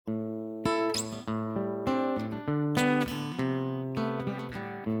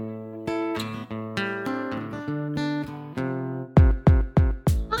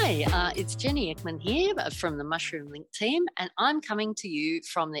it's Jenny Ekman here from the MushroomLink team, and I'm coming to you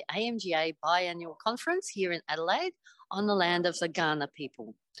from the AMGA biannual conference here in Adelaide on the land of the Kaurna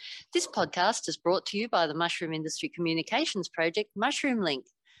people. This podcast is brought to you by the Mushroom Industry Communications Project, MushroomLink,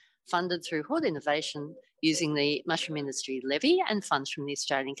 funded through Hood Innovation using the Mushroom Industry Levy and funds from the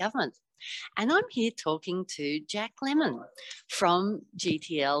Australian Government. And I'm here talking to Jack Lemmen from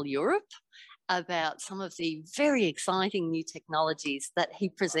GTL Europe about some of the very exciting new technologies that he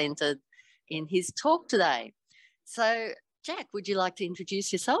presented in his talk today. So, Jack, would you like to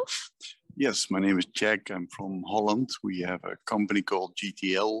introduce yourself? Yes, my name is Jack. I'm from Holland. We have a company called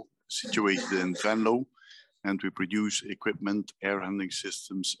GTL situated in Venlo, and we produce equipment, air handling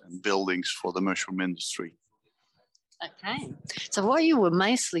systems, and buildings for the mushroom industry. Okay. So what you were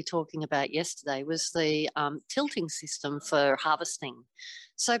mostly talking about yesterday was the tilting system for harvesting.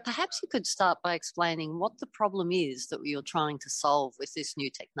 So perhaps you could start by explaining what the problem is that you're trying to solve with this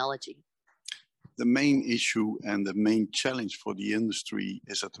new technology. The main issue and the main challenge for the industry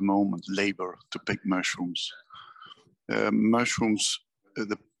is at the moment labor to pick mushrooms.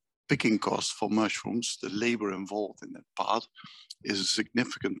 The picking cost for mushrooms, the labor involved in that part, is a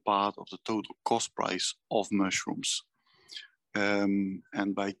significant part of the total cost price of mushrooms. And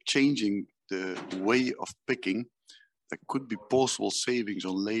by changing the way of picking, there could be possible savings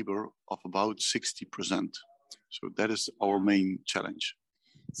on labor of about 60%. So that is our main challenge.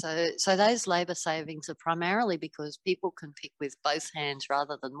 So those labour savings are primarily because people can pick with both hands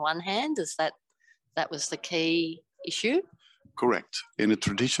rather than one hand. Is that was the key issue? Correct. In a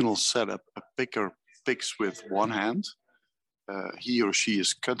traditional setup, a picker picks with one hand. He or she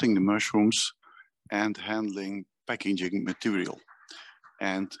is cutting the mushrooms and handling packaging material.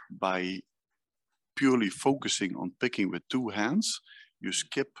 And by purely focusing on picking with two hands, you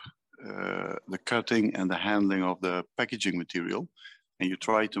skip the cutting and the handling of the packaging material, and you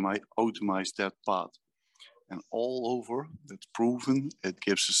try to automate that part. And all over, that's proven, it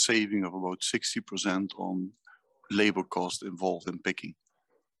gives a saving of about 60% on labor cost involved in picking.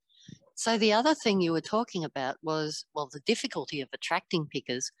 So the other thing you were talking about was, well, the difficulty of attracting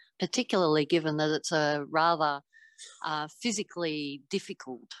pickers, particularly given that it's a rather physically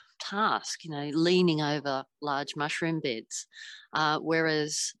difficult task, leaning over large mushroom beds,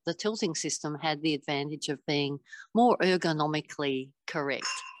 whereas the tilting system had the advantage of being more ergonomically correct.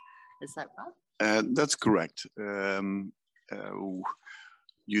 Is that right? That's correct.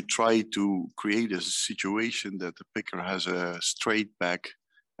 You try to create a situation that the picker has a straight back,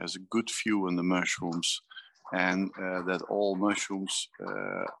 has a good view on the mushrooms, and that all mushrooms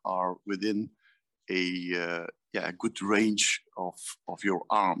are within a good range of your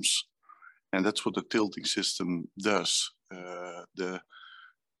arms. And that's what the tilting system does. The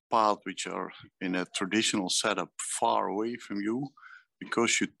part which are in a traditional setup far away from you,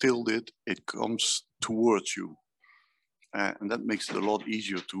 because you tilt it, it comes towards you. And that makes it a lot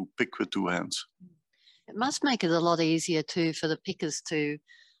easier to pick with two hands. It must make it a lot easier too for the pickers to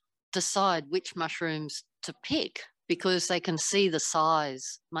decide which mushrooms to pick, because they can see the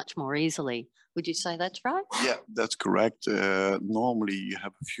size much more easily. Would you say that's right? Yeah, that's correct. Normally you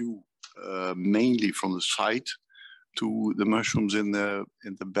have a view mainly from the side to the mushrooms in the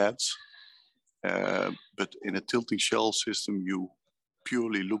beds. But in a tilting shell system, you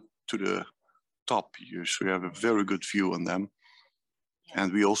purely look to the top. So you have a very good view on them. Yeah.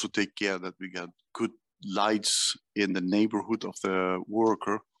 And we also take care that we get good lights in the neighborhood of the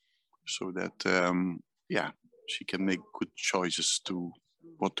worker, so that, she can make good choices to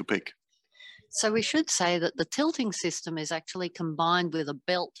what to pick. So we should say that the tilting system is actually combined with a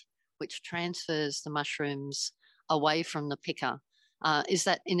belt which transfers the mushrooms away from the picker. Is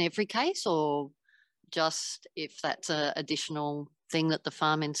that in every case, or just if that's an additional thing that the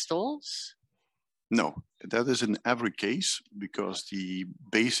farm installs? No, that is in every case, because the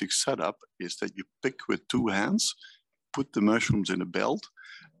basic setup is that you pick with two hands, put the mushrooms in a belt,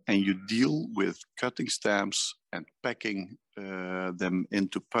 and you deal with cutting stamps and packing them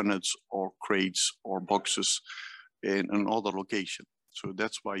into punnets or crates or boxes in another location. So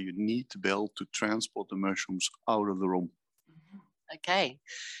that's why you need the belt to transport the mushrooms out of the room. Okay,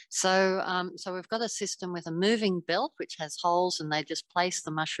 so we've got a system with a moving belt which has holes, and they just place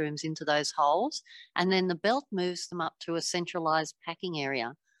the mushrooms into those holes, and then the belt moves them up to a centralised packing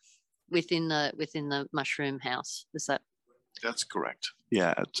area within the mushroom house. Is that? That's correct.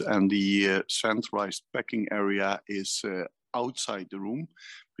 Yeah, and the centralized packing area is outside the room,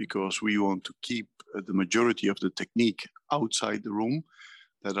 because we want to keep the majority of the technique outside the room.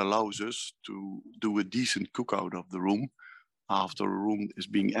 That allows us to do a decent cookout of the room after a room is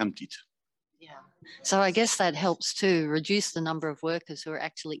being emptied. Yeah. So I guess that helps to reduce the number of workers who are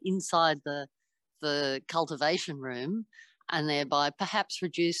actually inside the cultivation room, and thereby perhaps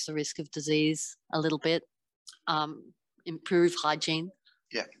reduce the risk of disease a little bit, improve hygiene.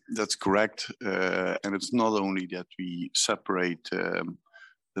 Yeah, that's correct. And it's not only that we separate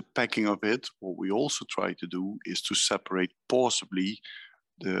the packing of it. What we also try to do is to separate possibly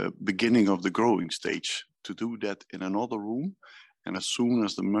the beginning of the growing stage, to do that in another room. And as soon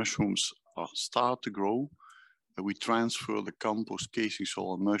as the mushrooms start to grow, we transfer the compost, casing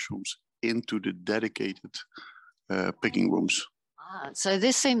soil, and mushrooms into the dedicated picking rooms. So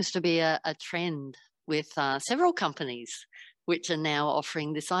this seems to be a trend with several companies which are now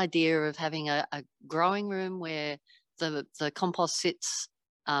offering this idea of having a growing room where the compost sits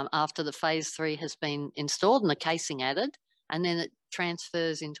after the phase 3 has been installed and the casing added, and then it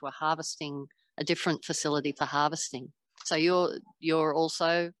transfers into a different facility for harvesting. So you're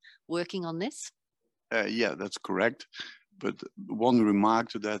also working on this? Yeah, that's correct. But one remark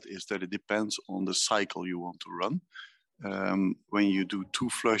to that is that it depends on the cycle you want to run. When you do 2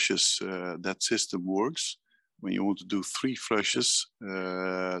 flushes, that system works. When you want to do 3 flushes,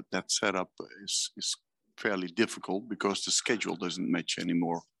 that setup is fairly difficult because the schedule doesn't match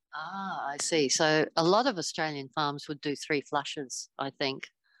anymore. I see. So a lot of Australian farms would do 3 flushes, I think.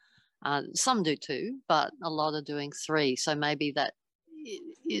 Some do 2, but a lot are doing 3. So maybe that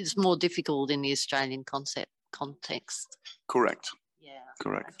is more difficult in the Australian context. Correct. Yeah.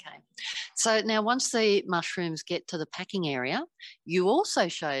 Correct. Okay. So now once the mushrooms get to the packing area, you also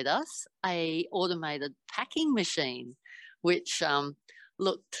showed us a automated packing machine, which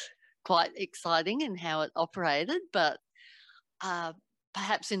looked quite exciting in how it operated, but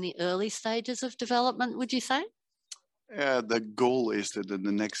perhaps in the early stages of development, would you say? The goal is that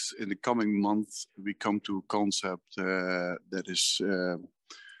in the coming months, we come to a concept that is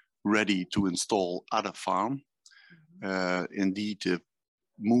ready to install at a farm. Indeed, the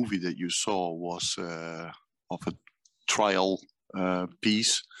movie that you saw was of a trial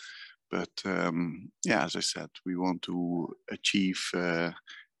piece. But yeah, as I said, we want to achieve in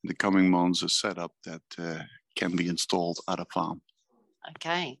the coming months a setup that can be installed at a farm.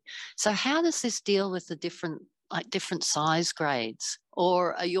 Okay. So how does this deal with the different size grades?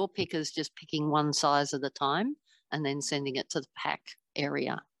 Or are your pickers just picking one size at a time and then sending it to the pack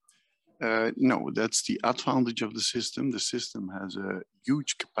area? No, that's the advantage of the system. The system has a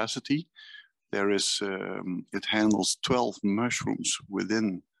huge capacity. It handles 12 mushrooms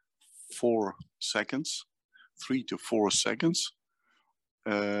within 4 seconds, 3 to 4 seconds.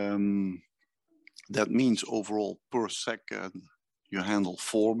 That means overall per second you handle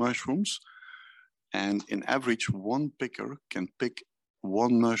 4 mushrooms, and in average one picker can pick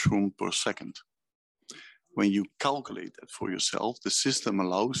 1 mushroom per second. When you calculate that for yourself, the system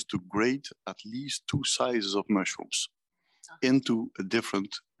allows to grade at least 2 sizes of mushrooms into a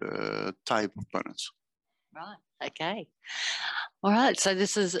different type of plants. Right. Okay. All right. So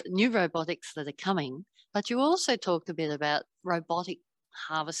this is new robotics that are coming, but you also talked a bit about robotic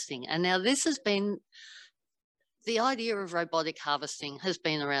harvesting. And now the idea of robotic harvesting has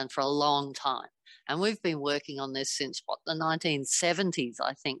been around for a long time. And we've been working on this since the 1970s,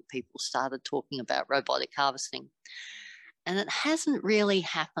 I think people started talking about robotic harvesting. And it hasn't really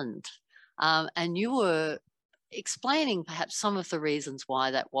happened. And you were explaining perhaps some of the reasons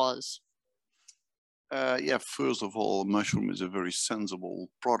why that was. Yeah, first of all, mushroom is a very sensible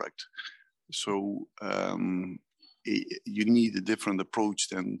product. So you need a different approach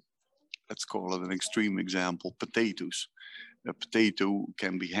than, let's call it an extreme example, potatoes. A potato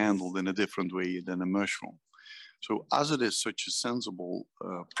can be handled in a different way than a mushroom. So as it is such a sensible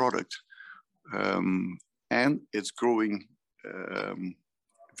product, and it's growing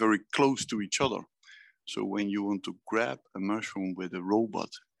very close to each other. So when you want to grab a mushroom with a robot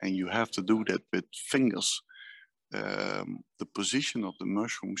and you have to do that with fingers, the position of the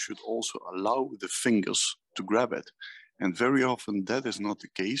mushroom should also allow the fingers to grab it. And very often that is not the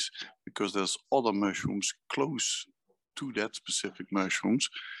case because there's other mushrooms close to that specific mushrooms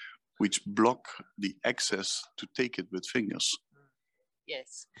which block the access to take it with fingers.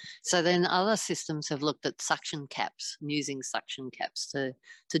 Yes. So then other systems have looked at suction caps, using suction caps to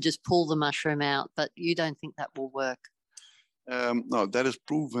just pull the mushroom out, but you don't think that will work? No, that is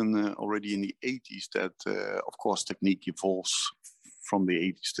proven already in the 80s that, of course, technique evolves from the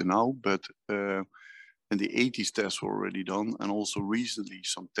 80s to now, but in the 80s tests were already done, and also recently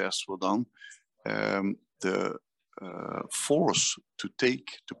some tests were done. The force to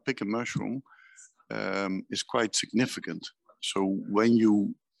pick a mushroom is quite significant. So when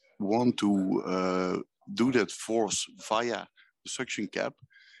you want to do that force via the suction cap,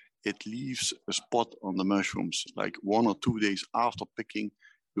 it leaves a spot on the mushrooms. Like 1 or 2 days after picking,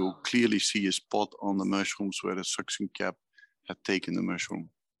 you'll clearly see a spot on the mushrooms where the suction cap had taken the mushroom.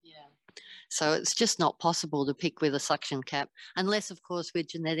 Yeah. So it's just not possible to pick with a suction cap, unless, of course, we're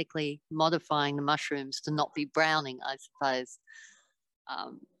genetically modifying the mushrooms to not be browning, I suppose.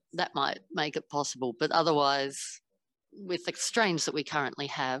 That might make it possible. But otherwise, with the strains that we currently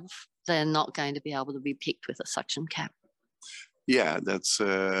have, they're not going to be able to be picked with a suction cap. Yeah, that's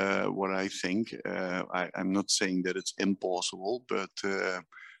what I think. I'm not saying that it's impossible, but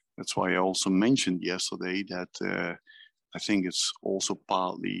that's why I also mentioned yesterday that I think it's also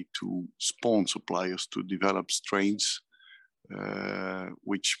partly to spawn suppliers to develop strains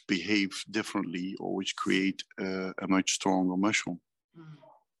which behave differently or which create a much stronger mushroom.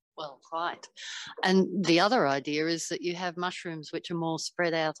 Well, quite. And the other idea is that you have mushrooms which are more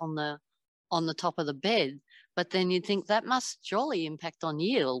spread out on the top of the bed, but then you'd think that must surely impact on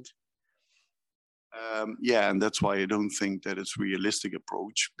yield. Yeah, and that's why I don't think that it's a realistic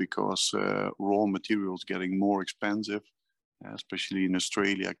approach, because raw materials getting more expensive, especially in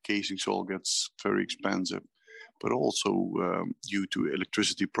Australia. Casing soil gets very expensive, but also due to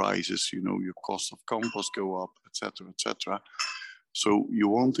electricity prices, your cost of compost go up, etc., etc. So you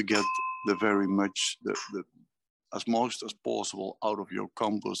want to get as most as possible out of your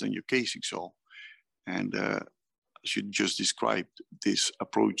compost and your casing soil. And as you just described, this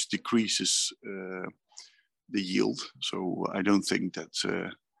approach decreases the yield. So I don't think that's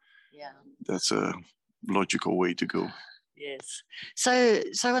a logical way to go. Yes. So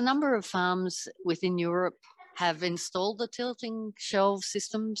a number of farms within Europe have installed the tilting shelf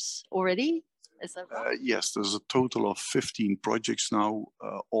systems already? Is that right? Yes, there's a total of 15 projects now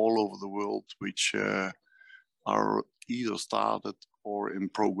all over the world, which are either started or in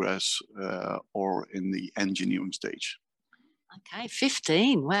progress or in the engineering stage. Okay,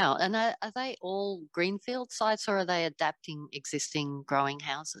 15. Wow. And are they all greenfield sites, or are they adapting existing growing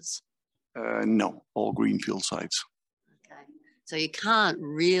houses? No, all greenfield sites. Okay. So you can't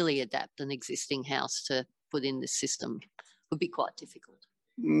really adapt an existing house to put in this system. It would be quite difficult.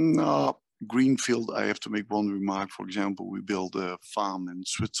 No, greenfield, I have to make one remark. For example, we built a farm in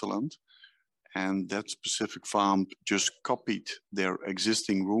Switzerland, and that specific farm just copied their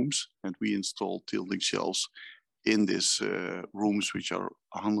existing rooms, and we installed tilting shelves in these rooms, which are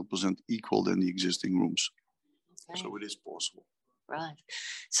 100% equal than the existing rooms. Okay. So it is possible. Right.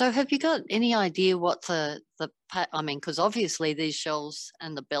 So have you got any idea what because obviously these shelves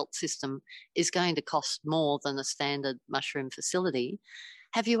and the belt system is going to cost more than a standard mushroom facility.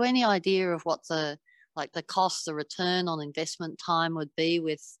 Have you any idea of what the cost, the return on investment time would be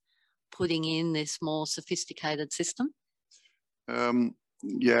with putting in this more sophisticated system?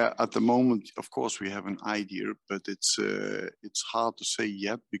 Yeah, at the moment, of course, we have an idea, but it's hard to say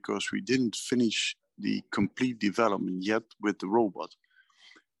yet, because we didn't finish the complete development yet with the robot.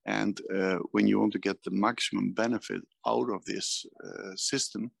 And when you want to get the maximum benefit out of this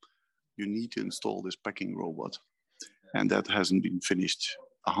system, you need to install this packing robot. And that hasn't been finished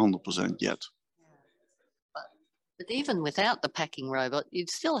 100% yet. But even without the packing robot, you'd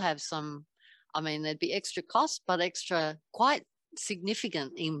still have there'd be extra costs, but extra quite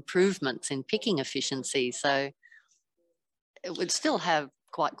significant improvements in picking efficiency. So it would still have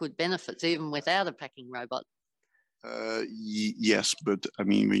quite good benefits even without a packing robot. Yes, but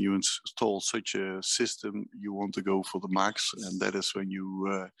when you install such a system, you want to go for the max, and that is when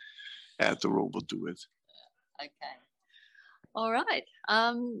you add the robot to it. Okay. All right.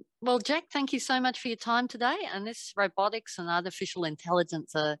 Well, Jack, thank you so much for your time today. And this robotics and artificial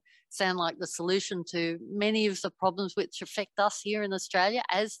intelligence sound like the solution to many of the problems which affect us here in Australia,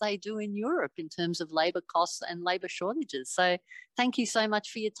 as they do in Europe in terms of labour costs and labour shortages. So thank you so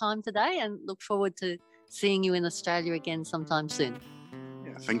much for your time today, and look forward to seeing you in Australia again sometime soon.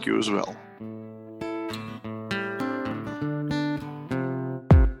 Yeah, thank you as well.